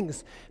all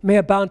things, may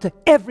abound to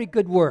every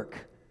good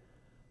work.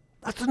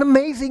 That's an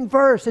amazing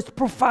verse. It's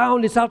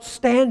profound. It's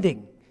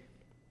outstanding.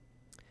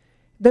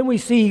 Then we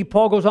see,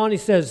 Paul goes on, he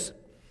says,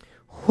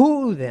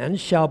 who then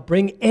shall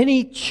bring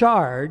any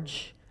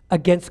charge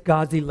against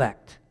God's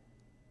elect?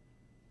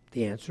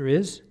 The answer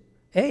is,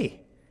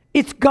 hey,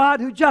 it's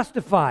God who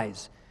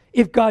justifies.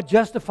 If God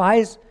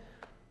justifies,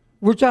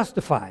 we're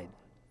justified.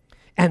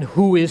 And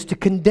who is to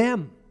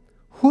condemn?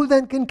 Who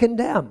then can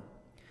condemn?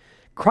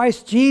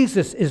 Christ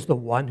Jesus is the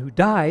one who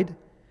died.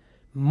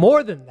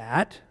 More than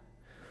that,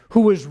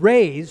 who was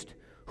raised,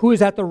 who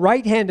is at the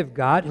right hand of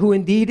God, who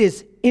indeed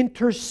is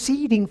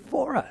interceding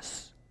for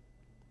us.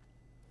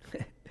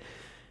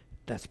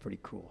 That's pretty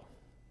cool.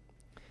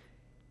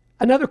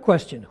 Another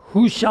question,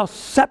 who shall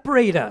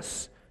separate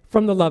us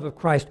from the love of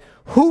Christ?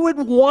 Who would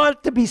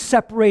want to be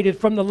separated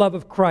from the love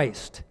of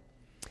Christ?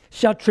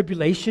 Shall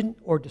tribulation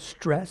or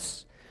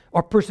distress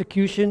or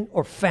persecution,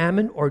 or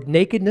famine, or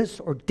nakedness,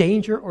 or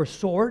danger, or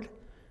sword?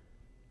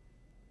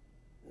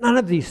 None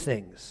of these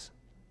things.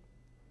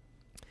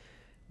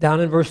 Down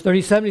in verse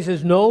 37, he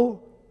says,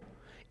 no,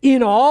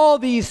 in all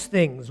these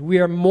things we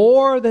are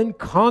more than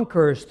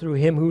conquerors through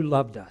him who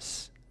loved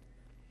us.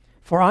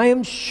 For I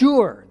am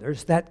sure,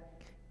 there's that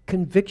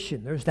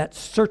conviction, there's that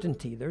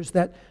certainty, there's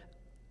that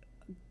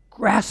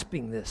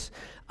grasping this.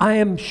 I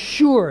am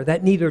sure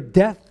that neither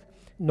death,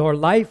 nor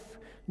life,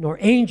 nor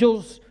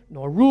angels,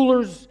 nor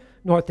rulers,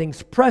 nor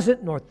things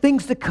present, nor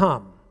things to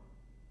come,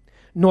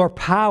 nor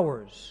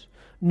powers,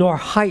 nor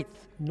height,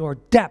 nor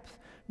depth,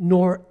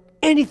 nor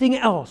anything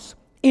else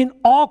in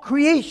all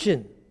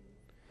creation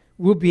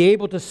will be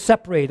able to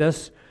separate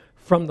us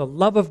from the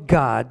love of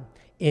God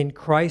in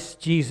Christ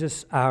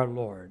Jesus our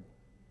Lord.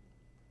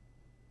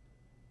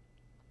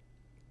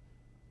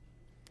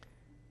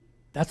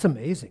 That's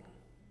amazing.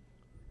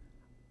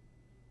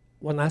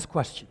 One last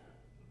question.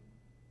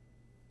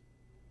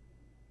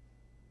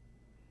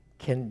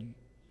 Can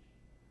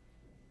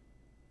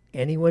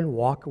anyone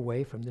walk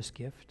away from this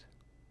gift?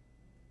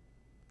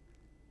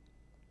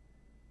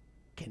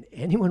 Can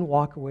anyone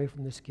walk away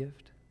from this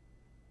gift?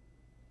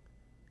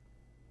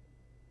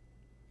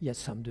 Yes,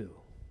 some do.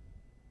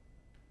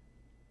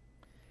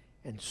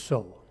 And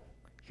so,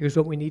 here's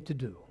what we need to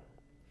do.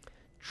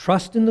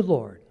 Trust in the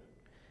Lord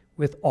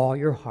with all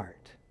your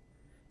heart,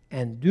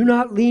 and do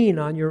not lean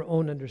on your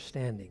own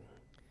understanding.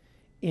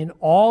 In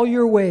all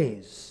your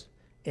ways,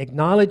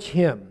 acknowledge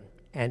him,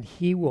 and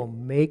he will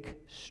make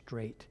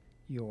straight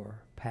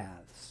your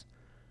paths.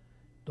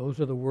 Those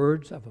are the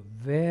words of a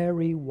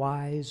very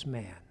wise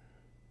man,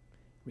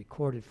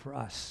 recorded for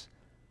us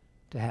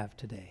to have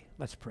today.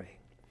 Let's pray.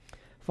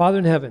 Father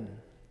in heaven,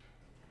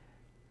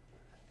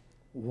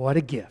 what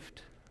a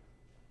gift.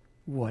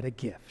 What a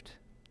gift.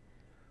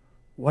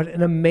 What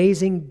an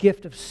amazing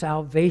gift of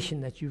salvation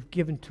that you've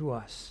given to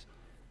us.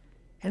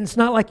 And it's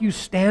not like you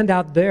stand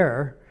out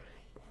there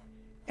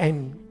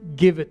and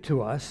give it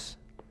to us.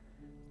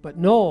 But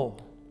no,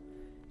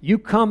 you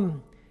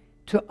come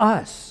to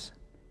us.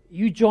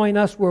 You join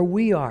us where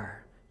we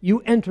are.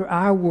 You enter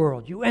our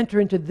world. You enter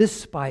into this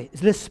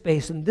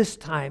space and this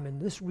time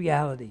and this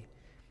reality.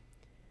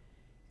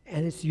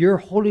 And it's your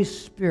Holy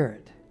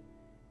Spirit,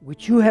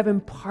 which you have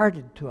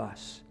imparted to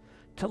us,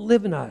 to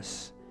live in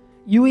us.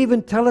 You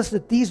even tell us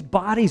that these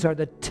bodies are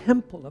the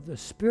temple of the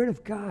Spirit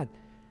of God.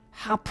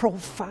 How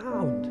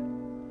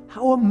profound.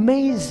 How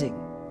amazing.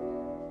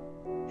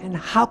 And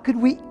how could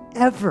we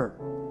ever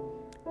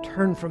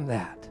turn from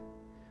that?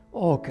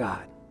 Oh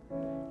God,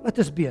 let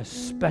this be a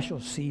special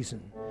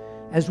season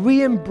as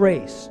we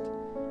embrace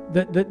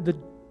the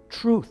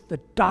truth, the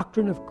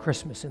doctrine of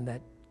Christmas, and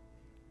that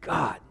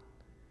God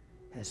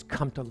has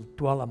come to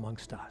dwell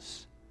amongst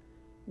us.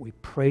 We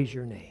praise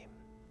your name.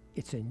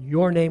 It's in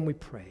your name we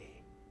pray.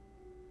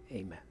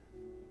 Amen.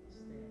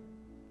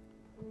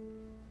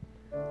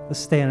 Let's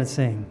stand and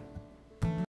sing.